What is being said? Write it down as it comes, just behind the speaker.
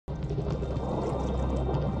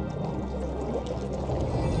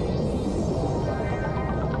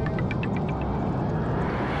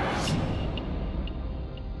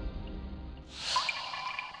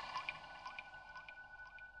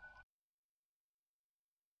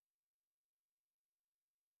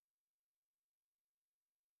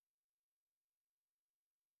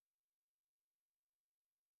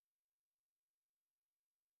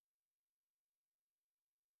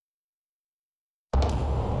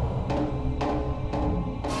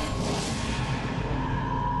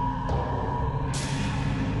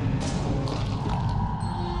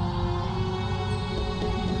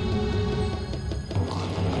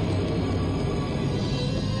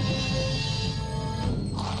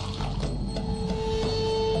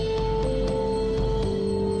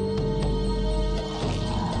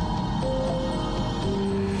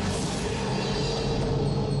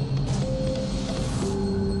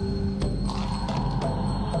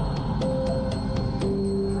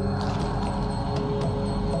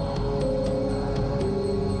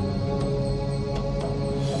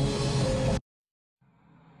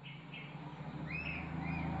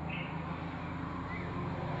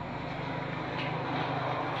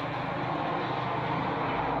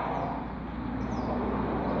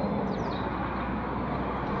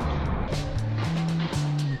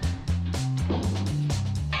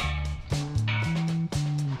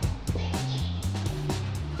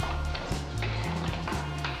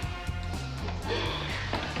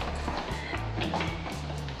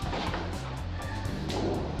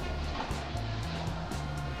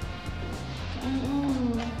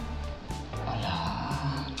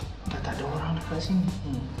kat sini.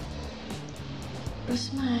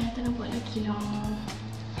 Usman, tak nak buat lagi lah.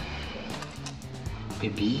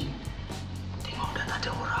 Baby, tengok dah tak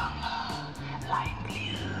ada orang. Line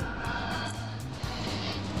clear.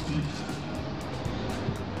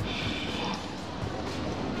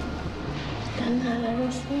 Tak nak lah,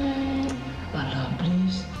 Usman. Alah,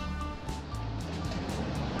 please.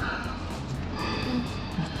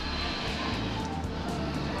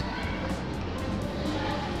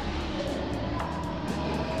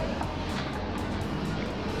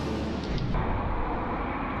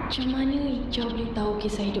 Macam mana Ijau boleh tahu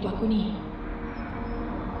kisah hidup aku ni?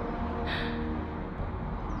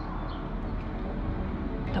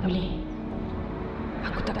 Tak boleh.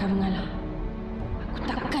 Aku takkan mengalah. Aku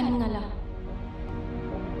takkan mengalah.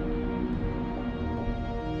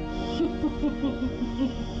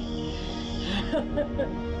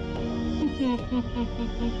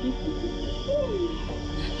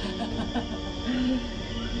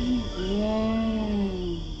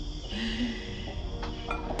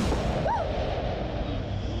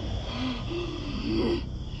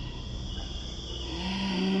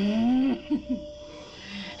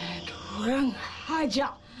 Kurang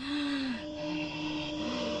ajar.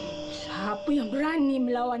 Siapa yang berani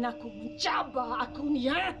melawan aku, mencabar aku ni,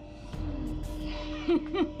 ha?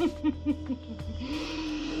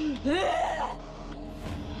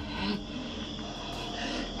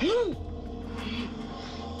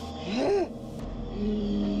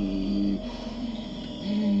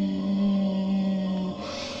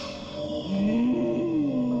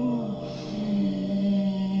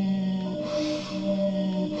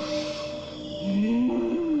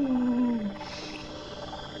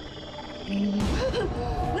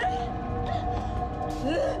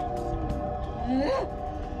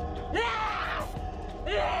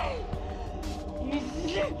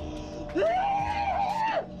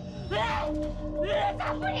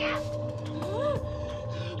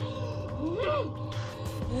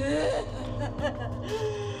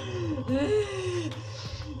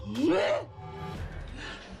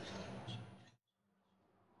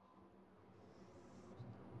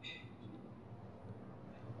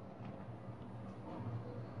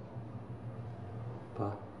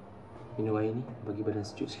 Pa, minum air ni bagi badan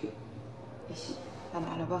sejuk sikit. Ish, tak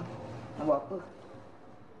naklah bang. Nak buat apa?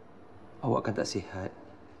 Awak kan tak sihat.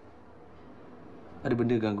 Ada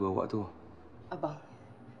benda ganggu awak tu. Abang,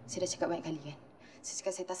 saya dah cakap banyak kali kan. Saya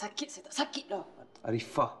cakap saya tak sakit dah.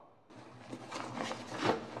 Arifah.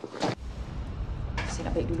 Saya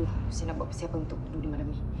nak balik dulu. Saya nak buat persiapan untuk dulu malam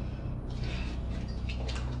ni.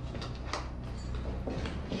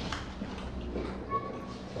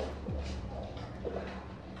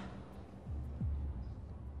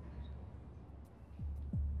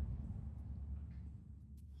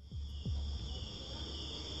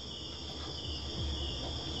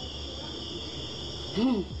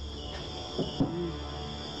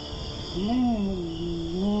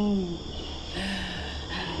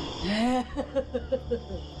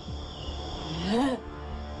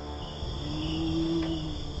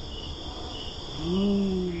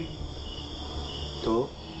 Tok.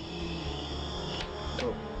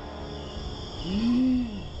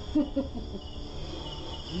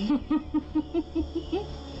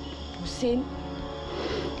 Husin,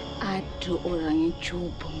 ada orang yang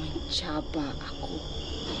cuba mencabar aku.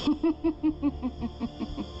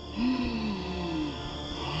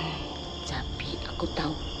 Tapi aku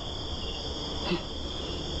tahu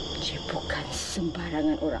dia bukan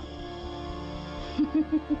sembarangan orang.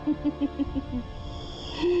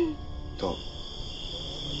 Tok,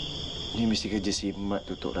 ni mesti kerja si Mat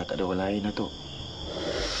tu, Tok. Dah tak ada orang lain lah, Tok.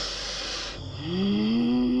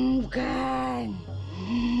 Bukan.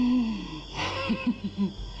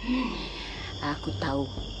 Aku tahu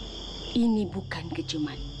ini bukan kerja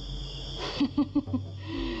Mat.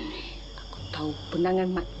 Aku tahu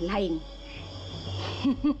penangan Mat lain.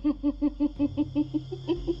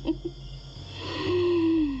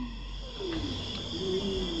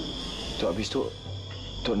 Tok, habis tu,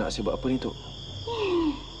 Tok nak saya buat apa ni, Tok?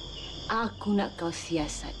 Aku nak kau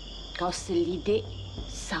siasat. Kau selidik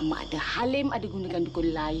sama ada Halim ada gunakan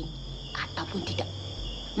dukun lain ataupun tidak.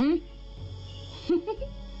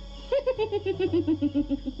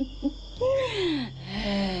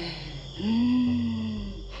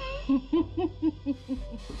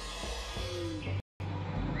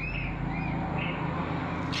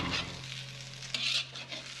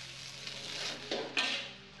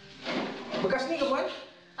 Bekas ni ke, Puan?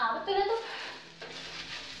 Betul lah tu.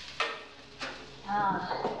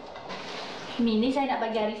 Ni saya nak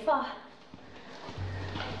bagi Arifah.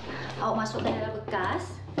 Awak masukkan dalam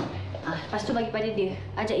bekas. Lepas tu bagi pada dia.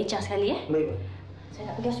 Ajak Ica sekali, eh? Baik. Saya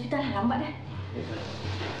nak pergi hospital lah. Lambat dah.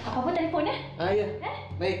 Apa-apa telefon, eh? Ya.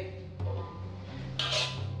 Baik.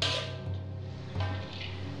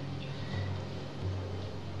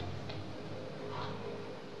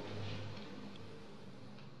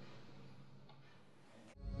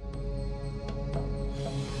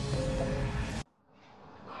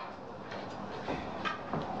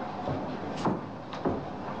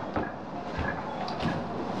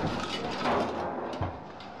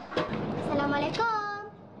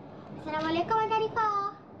 Assalamualaikum, Mak Arifah.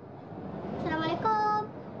 Assalamualaikum.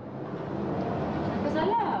 Apa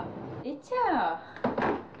salah? Ica.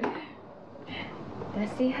 Dah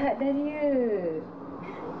sihat dah dia.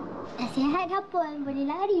 Dah sihat dah pun, boleh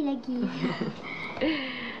lari lagi.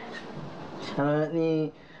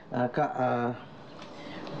 Ni Kak,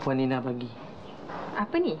 Puan Nina bagi.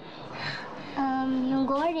 Apa ni? Yang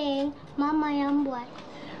goreng, Mama yang buat.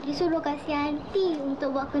 Dia suruh kasih aunty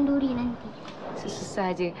untuk buat kenduri nanti. Susah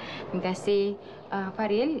je. Terima kasih.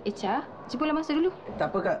 Faril, Ica, jumpalah masuk dulu. Tak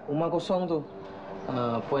apa Kak, rumah kosong tu.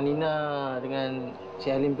 Puan Nina dengan Cik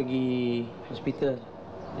Halim pergi hospital.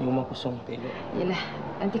 Ni rumah kosong, tak elok. Yelah,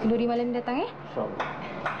 nanti kenduri malam ni datang, eh? InsyaAllah.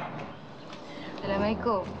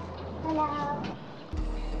 Assalamualaikum. Salam.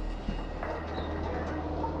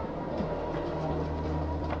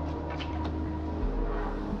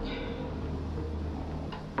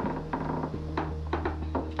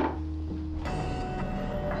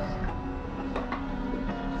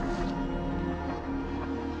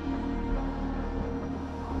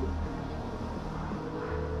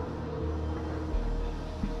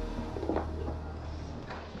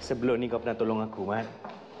 Sebelum ni kau pernah tolong aku, Mat.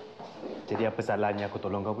 Jadi apa salahnya aku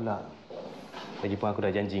tolong kau pula? Lagipun aku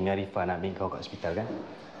dah janji dengan Arifah nak ambil kau kat hospital, kan?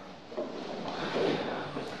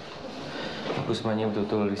 Aku sebenarnya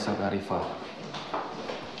betul-betul risau ke Arifah.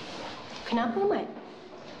 Kenapa, Mat?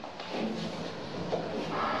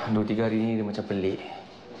 2-3 hari ni dia macam pelik.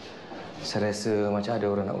 Saya rasa macam ada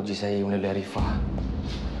orang nak uji saya melalui Arifah.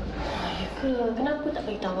 Ya ke? Kenapa tak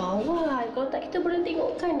beritahu awal? Kalau tak, kita boleh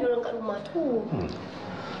tengokkan dia orang kat rumah tu.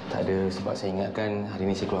 Tak ada, sebab saya ingatkan hari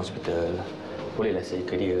ni saya keluar hospital. Bolehlah saya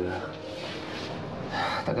ke dia.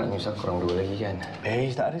 Takkan nak nyusah korang dua lagi, kan?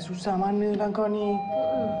 Tak ada susah mana lah kau ni.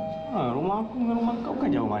 Rumah aku dengan rumah kau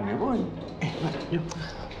bukan jauh mana pun. Mat, jom.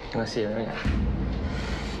 Terima kasih banyak.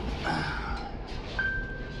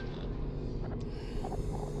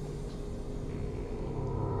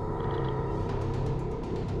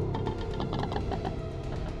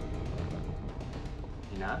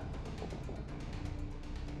 Nina?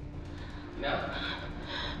 Nina?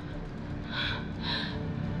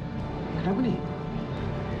 Kenapa ni?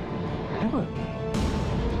 Kenapa?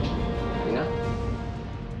 Nina?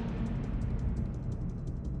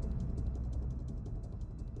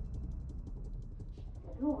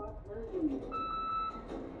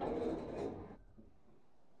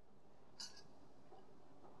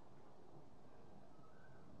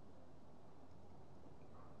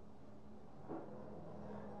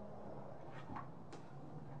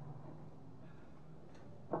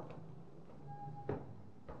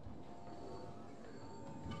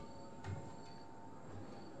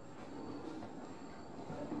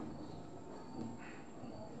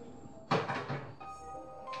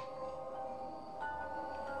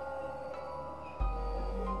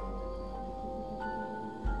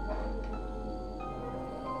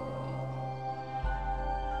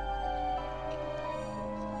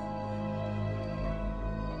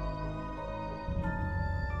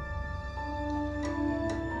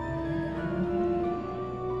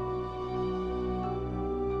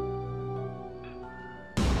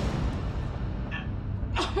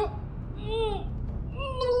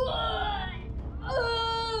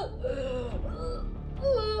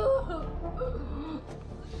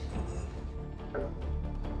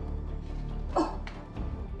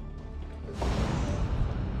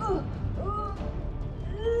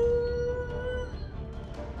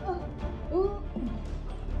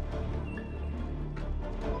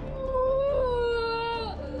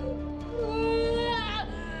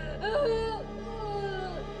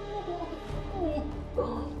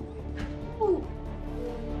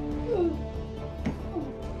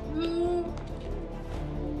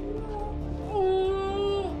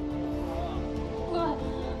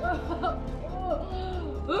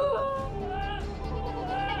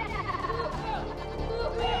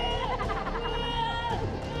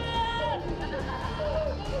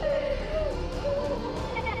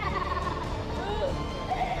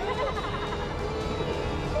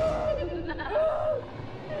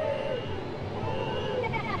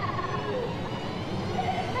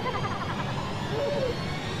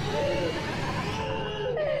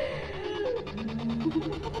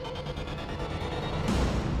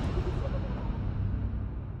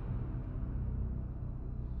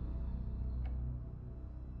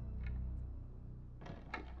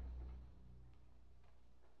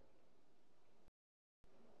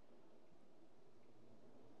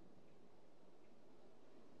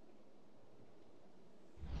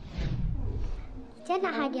 Ica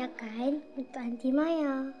nak hadiahkan untuk Aunty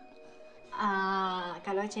Maya.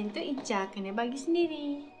 Kalau macam tu Ica kena bagi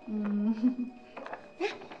sendiri.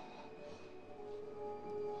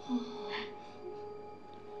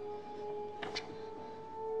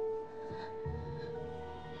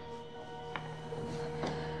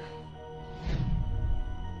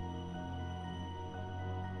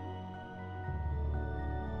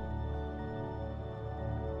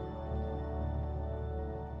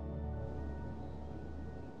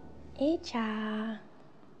 Ica.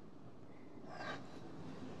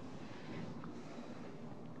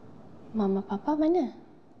 Mama Papa mana?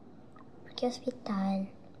 Pergi hospital.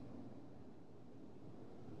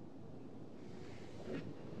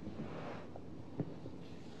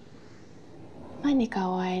 Mana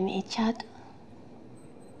kawan Ica tu?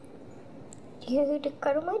 Dia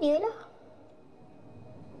dekat rumah dia lah.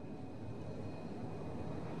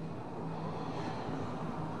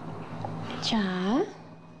 Ica?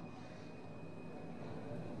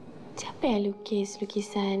 Siapa yang lukis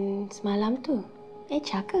lukisan semalam tu?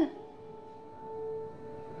 Ica ke?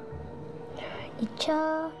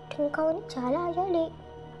 Ica dengan kawan Ica lah, Jalik.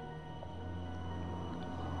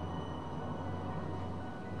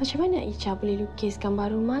 Macam mana Ica boleh lukis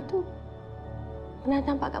gambar rumah tu? Pernah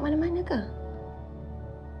nampak kat mana-mana ke?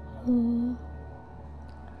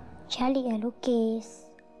 Jalik yang lukis.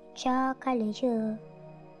 Ica colour je.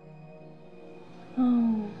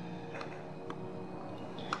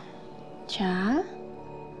 Ica?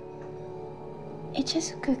 Ica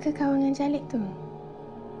suka ke kawan dengan Jalik tu?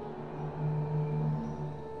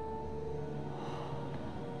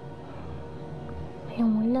 Yang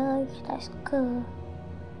mula Ica tak suka.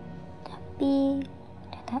 Tapi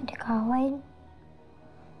dah tak ada kawan.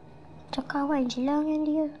 Macam kawan je lah dengan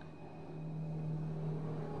dia.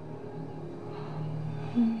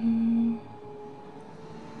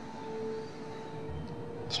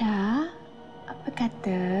 Ica, apa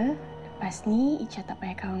kata lepas ni Ica tak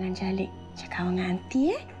payah kawan dengan Jalik. Ica kawan dengan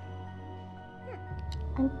Aunty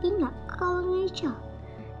Aunty nak kawan dengan Ica?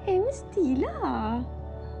 Mestilah.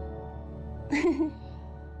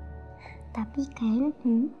 Tapi kan,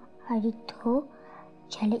 hari tu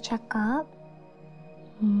Jalik cakap,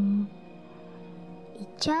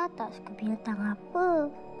 Ica tak suka binatang apa.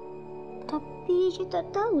 Tapi Ica tak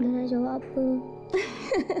tahulah nak jawab apa.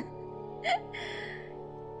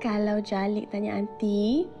 Kalau Jalik tanya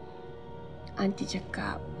Aunty, Aunty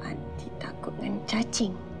cakap Aunty takut dengan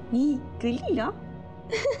cacing. Gelilah.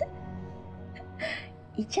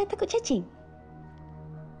 Ica takut cacing?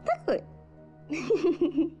 Takut?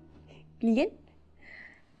 Geli kan?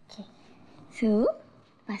 Okay. So,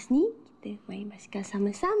 lepas ni kita main basikal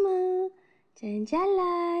sama-sama.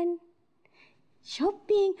 Jalan-jalan.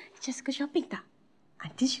 Shopping. Ica suka shopping tak?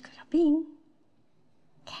 Aunty suka shopping.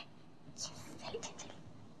 Okay. Yes. Jalik.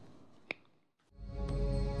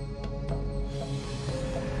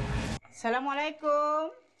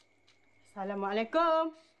 Assalamualaikum.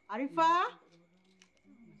 Assalamualaikum. Arifah.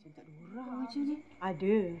 Macam tak ada orang macam ni.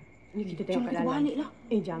 Ada. Ni kita tengok kat dalam. Jom kita baliklah.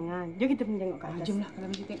 Jangan. Jom kita pergi tengok kat atas. Jomlah kalau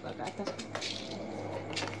macam tengok kat atas.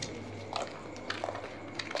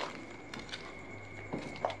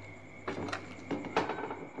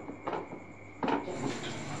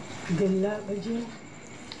 Gelap baju.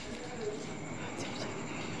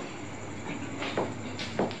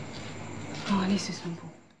 Ni sesuatu.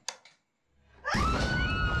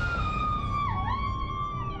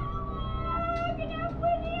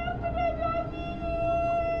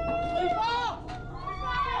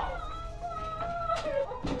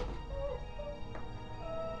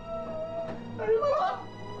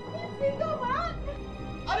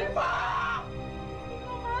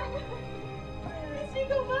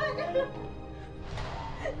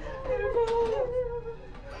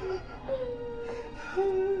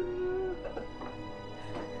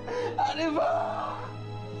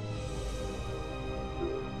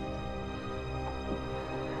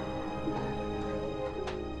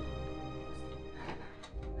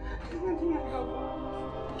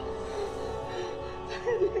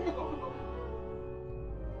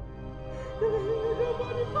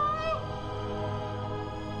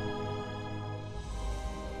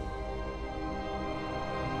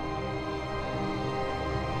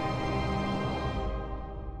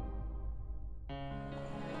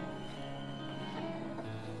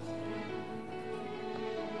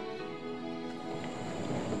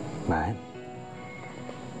 Mat,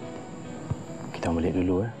 kita balik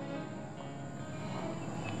dulu.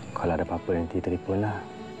 Kalau ada apa-apa nanti telefonlah.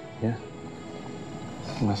 Ya?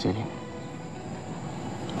 Terima kasih, Lin.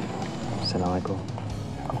 Assalamualaikum.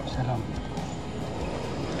 Waalaikumsalam.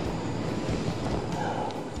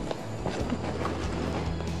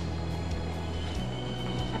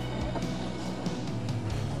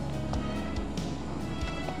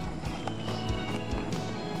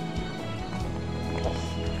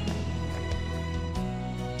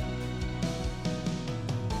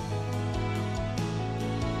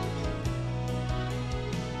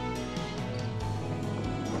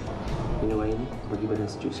 badan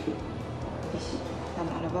sejuk sikit. Ish, tak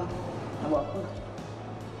naklah bang. Nak buat apa?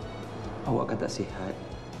 Awak kan tak sihat.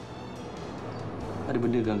 Ada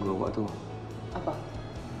benda ganggu awak tu. Abang,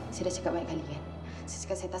 saya dah cakap banyak kali kan. Saya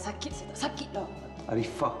cakap saya tak sakit lah.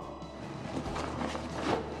 Arifah.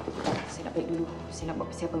 Saya nak balik dulu. Saya nak buat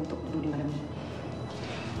persiapan untuk dulu malam ni.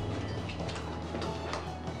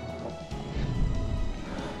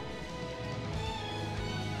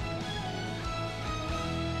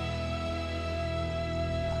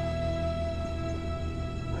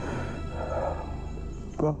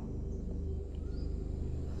 Pak.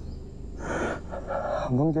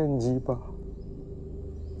 Abang janji, Pak.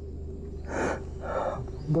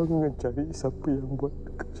 Abang akan cari siapa yang buat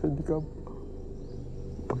kejadian kamu.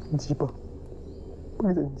 Abang janji, Pak.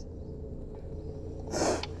 Abang janji.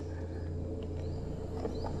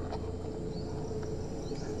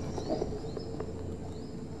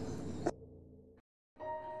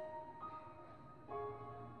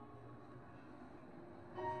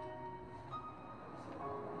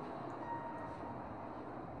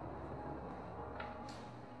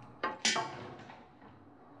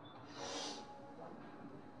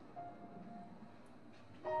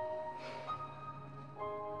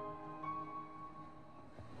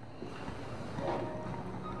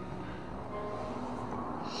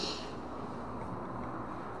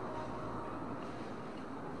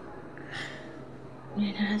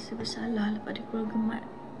 Nina rasa bersalah pada keluarga Mat.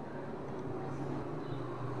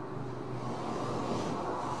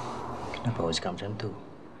 Kenapa awak cakap macam tu?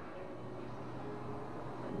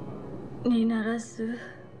 Nina rasa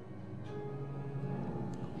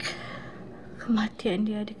kematian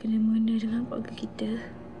dia ada kena-mengena dengan keluarga kita.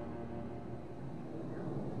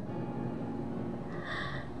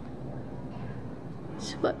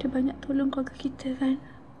 Sebab dia banyak tolong keluarga kita kan.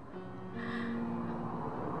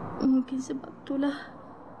 Mungkin sebab itulah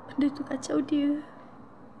benda tu kacau dia.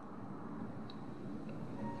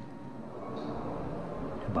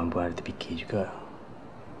 Abang pun ada terfikir juga.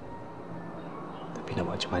 Tapi nak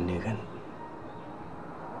buat macam mana kan?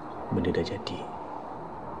 Benda dah jadi.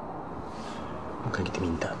 Bukan kita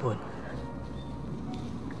minta pun.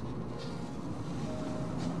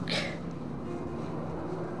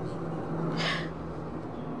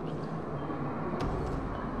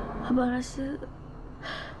 Abang rasa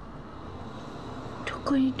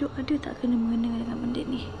dukun hidup ada tak kena mengena dengan benda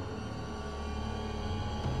ni?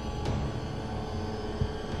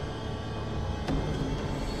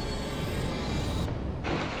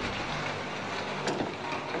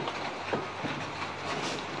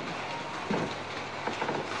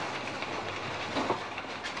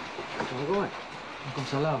 Assalamualaikum.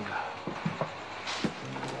 Waalaikumsalam.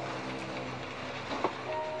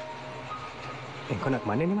 Kau nak ke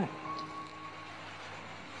mana ni, Mat?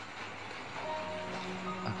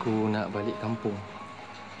 Aku nak balik kampung.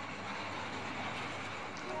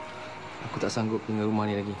 Aku tak sanggup tinggal rumah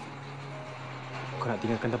ni lagi. Kau nak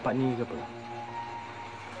tinggalkan tempat ni ke apa?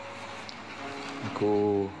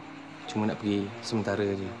 Aku cuma nak pergi sementara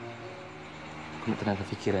je. Aku nak tenangkan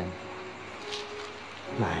fikiran.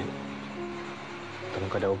 Mat, kalau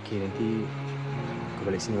kau dah okey nanti kau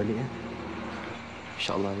balik sini balik ya.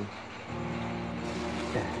 InsyaAllah.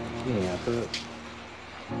 Ni apa?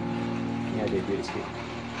 Ni ada duit sikit.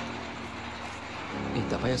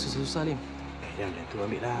 Tak payah susah-susah, Lim. Jangan tu,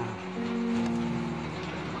 ambil lah.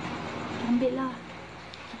 Ambil lah.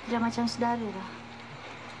 Kita dah macam saudara dah.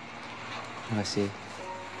 Terima kasih.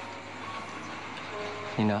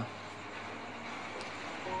 Nina.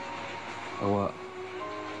 Awak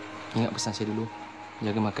ingat pesan saya dulu.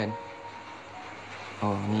 Jaga makan.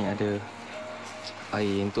 Oh, ni ada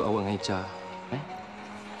air untuk awak dengan Ica.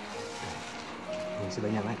 Terima kasih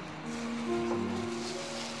banyak, Mat.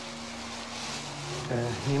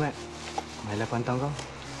 Ni, Mat. Marilah pantau kau.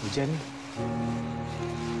 Hujan ni.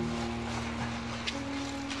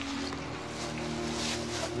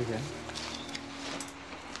 Hujan.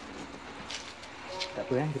 Tak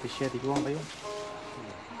apa kan, kita share 3 orang payung.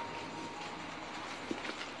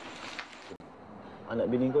 Anak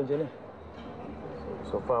bini kau macam mana?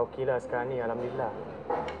 So far okeylah sekarang ni, alhamdulillah.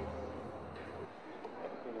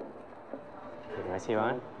 Terima kasih,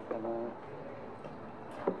 bang.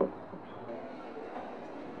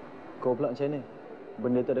 Kau pula macam mana?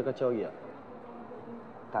 Benda tu ada kacau lagi tak?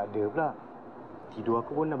 Tak ada pula. Tidur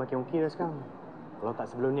aku pun dah makin okey dah sekarang. Kalau tak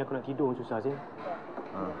sebelum ni aku nak tidur susah Zain.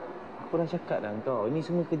 Aku dah cakap dah kau, ini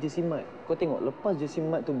semua kerja si Mat. Kau tengok, lepas je si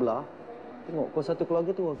Mat tu belah, tengok kau satu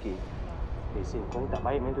keluarga tu okey. Zain, kau ni tak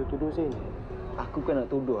baik main tuduh Zain. Aku kan nak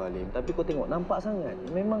tuduh Halim, tapi kau tengok nampak sangat.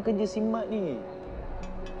 Memang kerja si Mat ni.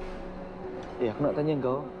 Aku nak tanya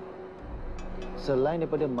kau, selain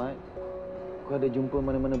daripada Mat, kau Kau ada jumpa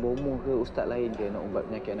mana-mana bomoh ke ustaz lain ke nak ubat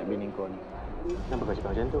penyakit anak bini kau ni? Kenapa kau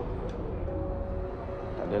cakap macam tu?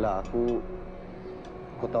 Tak adalah, aku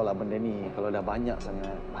tahulah benda ni kalau dah banyak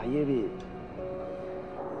sangat bahaya, Bik.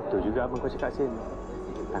 Betul juga apa kau cakap, Sin.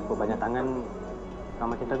 Takut banyak tangan kau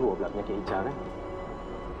makin teruk pula penyakit hijau kan?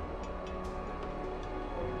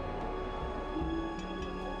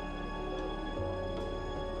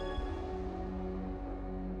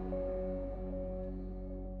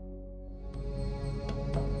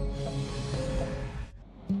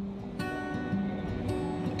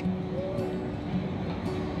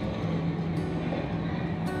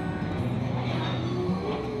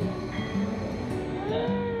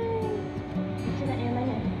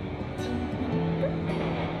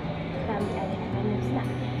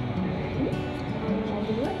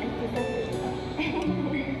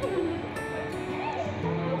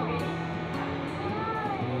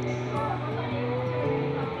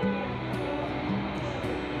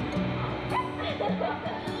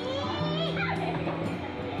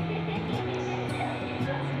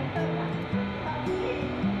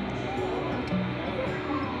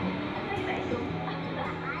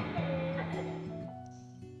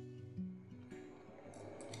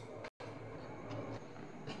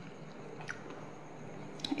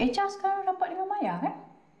 Echa sekarang rapat dengan Maya kan?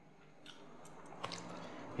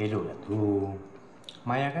 Eloklah tu.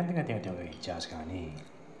 Maya kan tengah tengok-tengok Echa sekarang ni.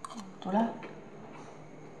 Betul lah.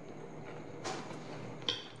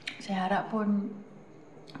 Saya harap pun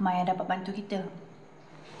Maya dapat bantu kita.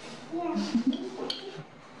 Ya.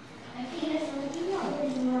 Nanti kita sama tengok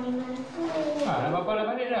mana-mana tu. Dah bapa dah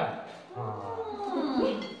balik dah?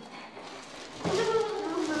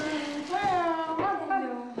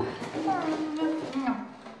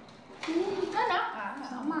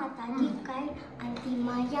 Mama, tadi kan Aunty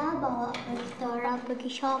Maya bawa kita orang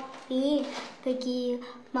pergi shopping, pergi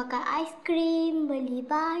makan aiskrim, beli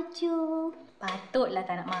baju. Patutlah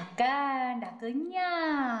tak nak makan, dah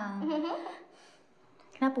kenyang.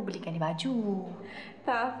 Kenapa belikan dia baju?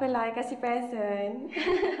 Tak apalah, I kasih present.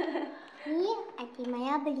 Ni Aunty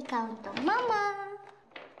Maya belikan untuk Mama.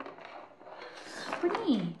 Apa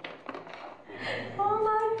ni? Oh,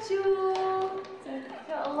 baju.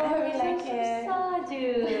 Ya Allah, susah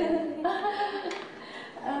je.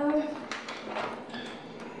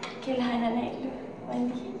 Okeylah, anak naik dulu.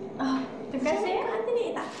 Mandi. Terima kasih. Nanti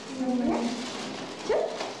naik tak? Jom.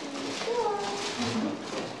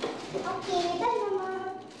 Okey, dah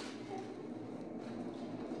Mama.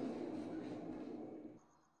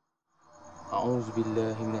 A'udzu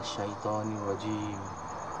billahi minasyaitonir rajim.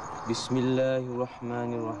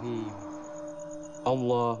 Bismillahirrahmanirrahim.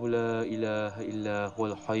 Allahu la ilaha illa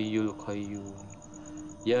huwal hayyul qayyum.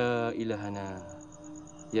 Ya ilahana,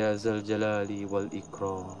 ya zal jalali wal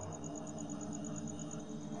ikram.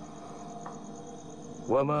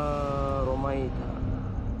 Wa ma ramaita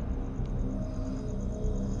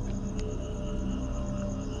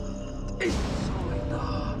is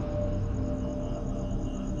ramaita.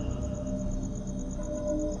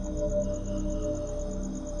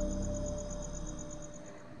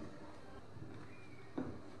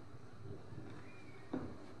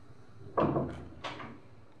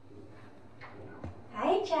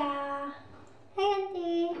 Hai, Cha. Hai,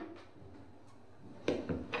 Aunty.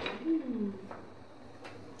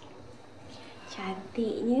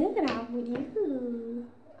 Cantiknya rambut dia.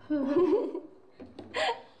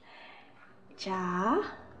 Cha,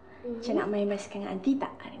 Cha nak main basikal dengan Aunty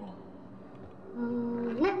tak hari ni?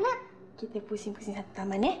 Nak. Kita pusing-pusing satu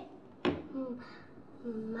taman,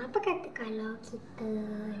 Apa kata kalau kita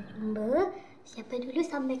lumba, siapa dulu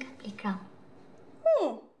sampai kat playground?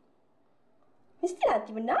 Mestilah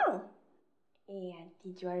Aunty menang.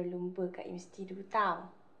 Aunty juara lumba kat universiti dulu tau.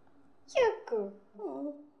 Ya ke?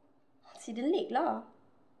 Si delik lah.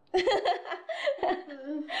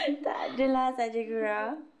 Tak adalah saja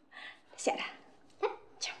gurau. Siap dah?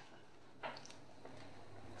 Jom.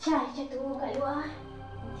 Syah, tunggu kat luar.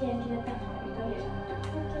 Nanti datang nak pergi toilet.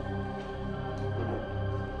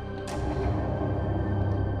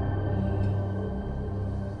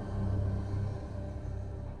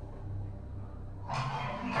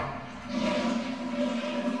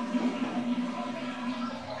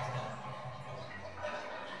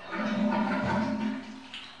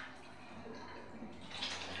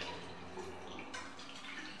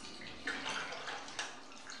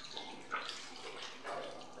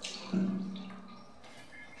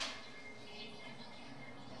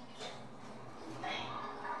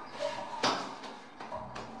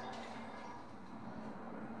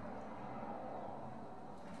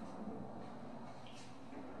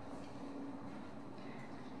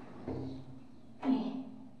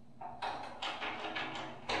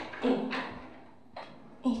 Siapa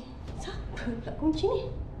pula kunci ni?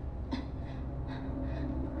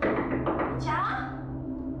 Eja?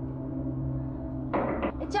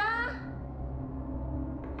 Eja?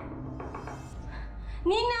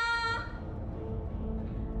 Nina?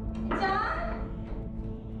 Eja?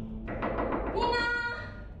 Nina?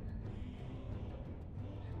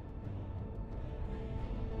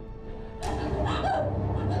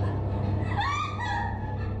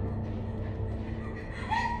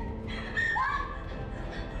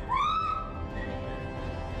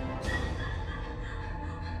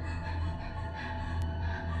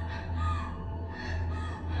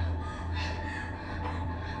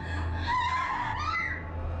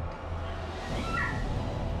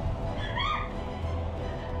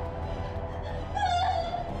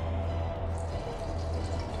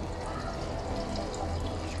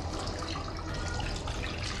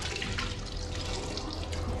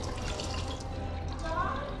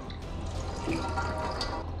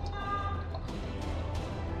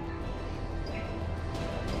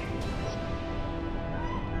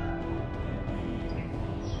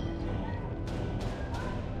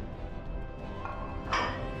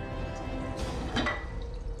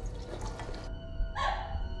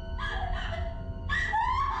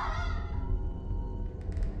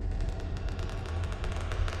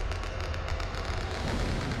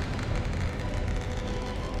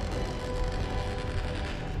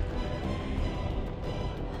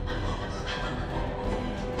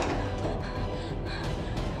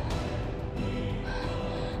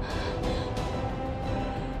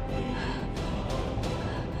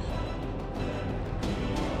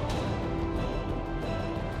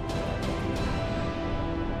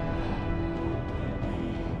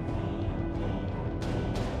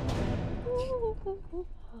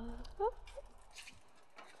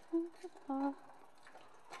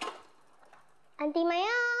 Aunty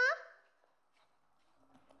Maya?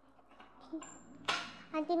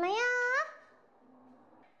 Aunty Maya?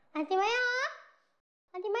 Aunty Maya?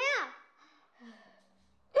 Aunty Maya?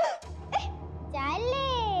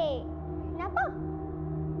 Jalik! Kenapa?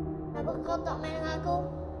 Kenapa kau tak main dengan aku?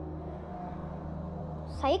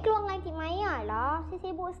 Saya keluar dengan Aunty Maya lah. Saya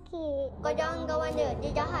sibuk sikit. Kau jangan kawan dia.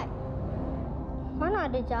 Dia jahat. Mana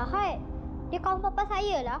ada jahat? Dia kawan papa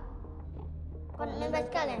saya lah. Kau nak main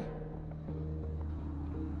basikal kan?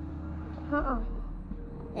 Haa.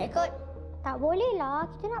 Nak ikut? Tak boleh lah.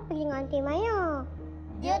 Kita nak pergi dengan Aunty Maya.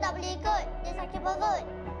 Dia tak boleh ikut. Dia sakit perut.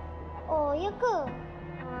 Oh, ya ke?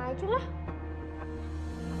 Itulah.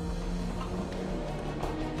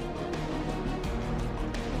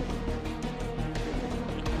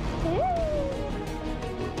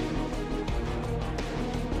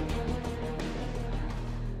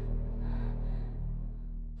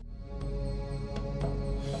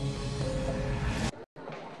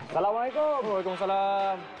 Assalamualaikum.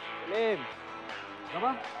 Waalaikumsalam. Lim.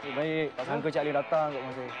 Kenapa? Baik. Sangka Cik Lim datang kat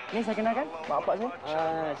rumah saya. Ni saya kenalkan, bapak saya.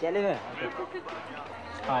 Cik Lim ke?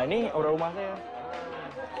 Ini orang rumah saya.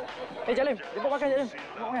 Cik Lim, jemput makan Cik Lim.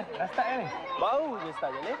 Jemput makan. Dah start kan ni? Baru je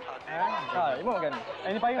start Cik Lim. Jemput makan.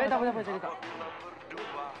 Ini payung. Tak apa-apa Cik Lim.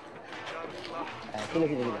 Sila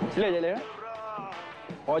Cik Lim. Sila Cik Lim.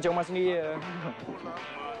 Bawa cik rumah sendiri je.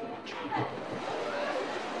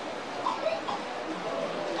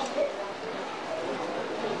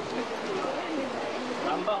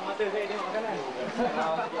 Lambang mata saya tengok makanan.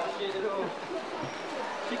 Sikit je tu.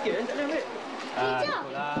 Sikit kan Cik Lim, Mek?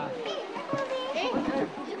 Itulah.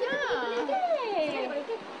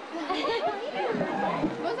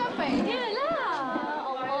 Baru sampai?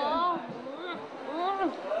 Yalah. Allah.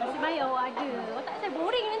 Nasib baik awak ada. Otak saya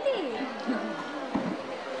boring nanti.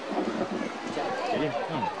 Cik Lim,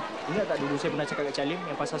 ingat tak dulu saya pernah cakap kat Cik Lim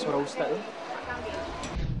yang pasal suara ustaz tu?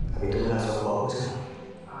 Itu adalah suara bawa ustaz.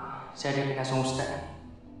 Saya ada dengar seorang ustaz.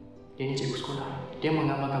 Dia ni cikgu sekolah. Dia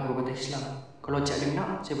mengamalkan berbakat Islam. Kalau Cik Lim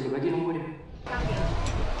nak, saya boleh bagi nombor dia.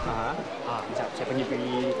 Sekejap. Saya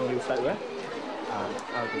panggil ustaz tu,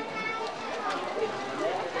 okey.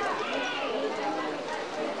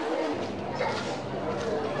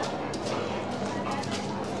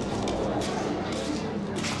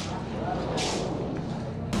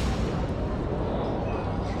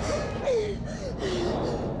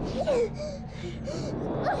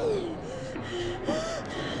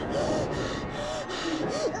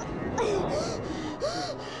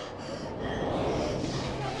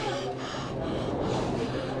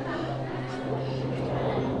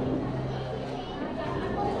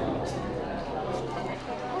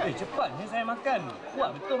 Cepat ni saya makan.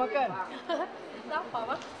 Kuat betul makan.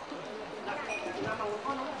 Lapar, Bang.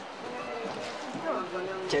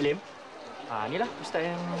 Cik Lim, inilah ustaz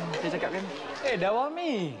yang saya cakapkan.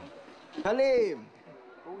 Dawami. Halim.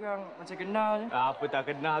 Korang macam kenal je. Apa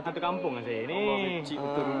tak kenal tu kampung lah saya ni. Allah kecil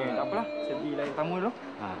betul dunia. Tak apalah, saya pergi layan tamu dulu.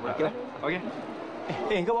 Okeylah. Okey.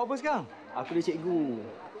 Kau buat apa sekarang? Aku dah cikgu.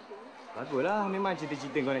 Baguslah, memang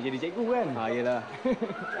cita-cita kau nak jadi cikgu kan? Yelah.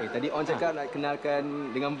 Tadi On cakap nak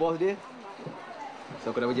kenalkan dengan bos dia.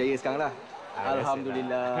 So, aku dah berjaya sekarang lah.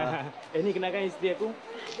 Alhamdulillah. Ni kenalkan isteri aku.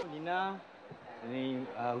 Lina. Ini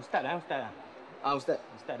Ustaz lah, Ustaz lah. Ustaz.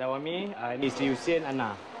 Ustaz Dawami. Ini isteri Hussein,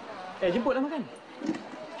 Ana. Jemputlah makan.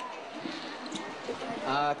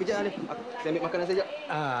 Kejap Alif. Saya ambil makanan sekejap.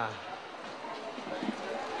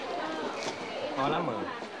 Orang lama?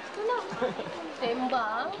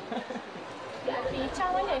 Sembang. Ica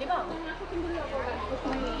mana ni bang?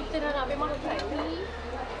 Kita nak ambil makan ni.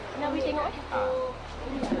 Nak pergi tengok eh?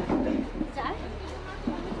 Sekejap eh.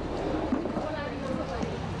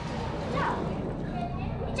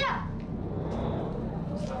 Ica!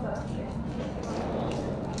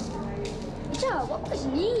 Ica, buat apa kat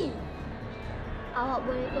sini? Awak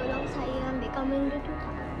boleh tolong saya ambilkan benda tu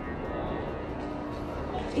tak?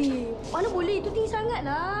 Mana boleh? Itu tinggi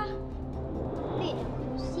sangatlah. Ambil dah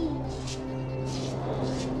kerusi.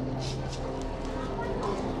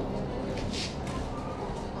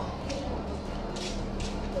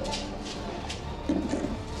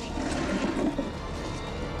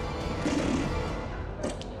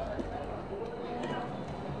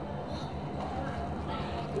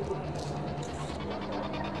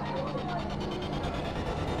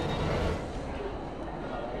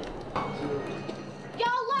 Ya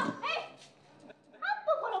Allah!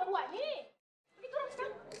 Apa kau nak buat ni? Begitu orang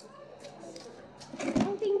sekarang.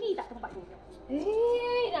 Yang tinggi tak tempat ni?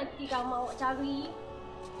 Nanti kamu awak cari.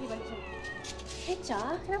 Ni balik sini. Ca,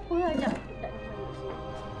 kenapa ajak budak ni balik sini?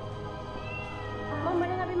 Mama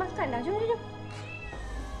dah nak ambil makan dah. Jom, jom, jom.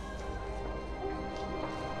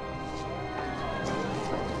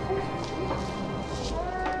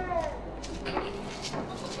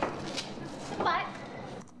 Cepat.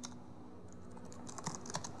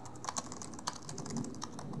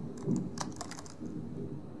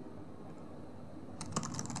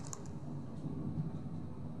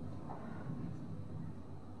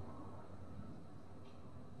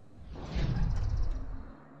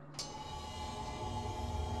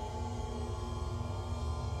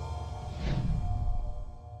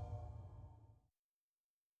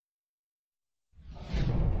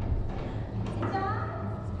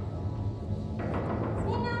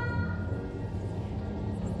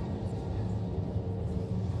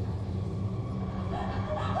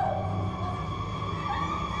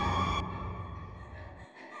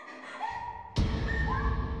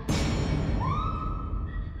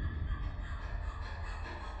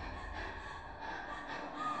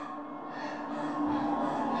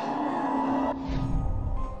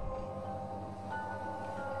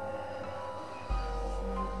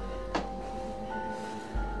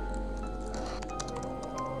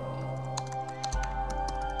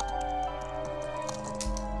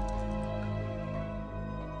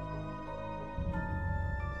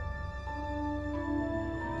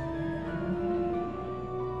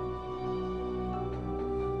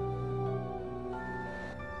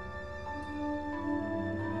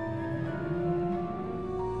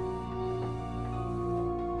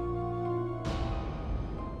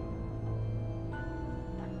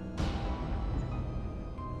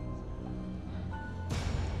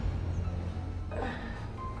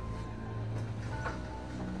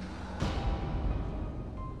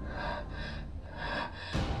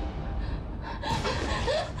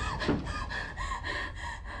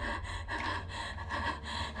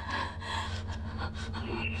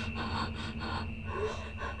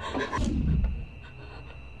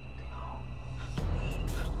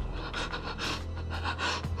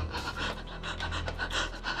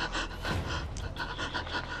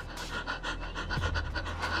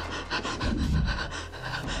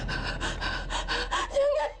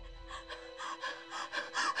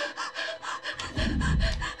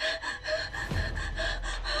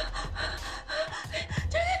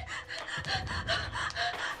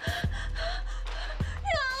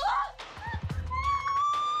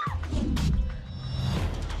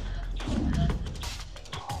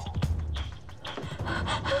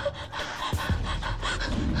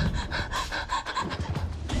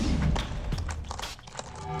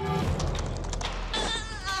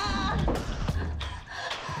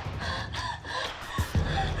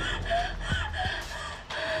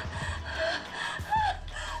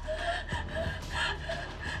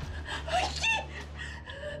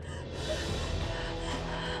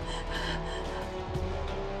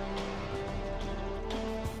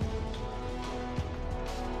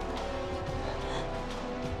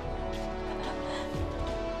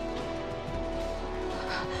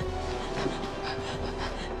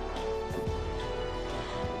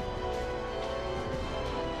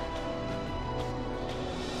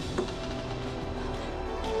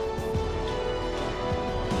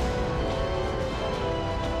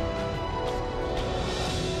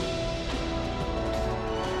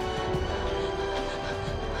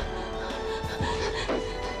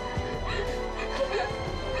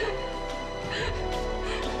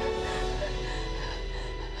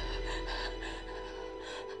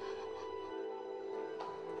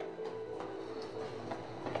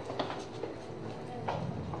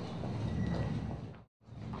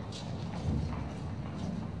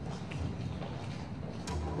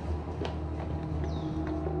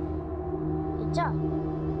 Echa.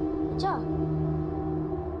 Echa.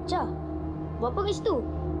 Echa. Buat apa kat situ?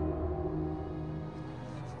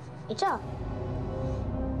 Echa.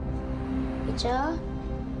 Echa.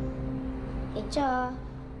 Echa.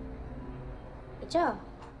 Echa.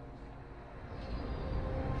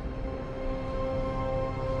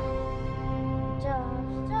 Echa.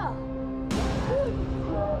 Echa.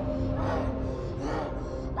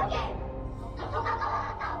 Okay.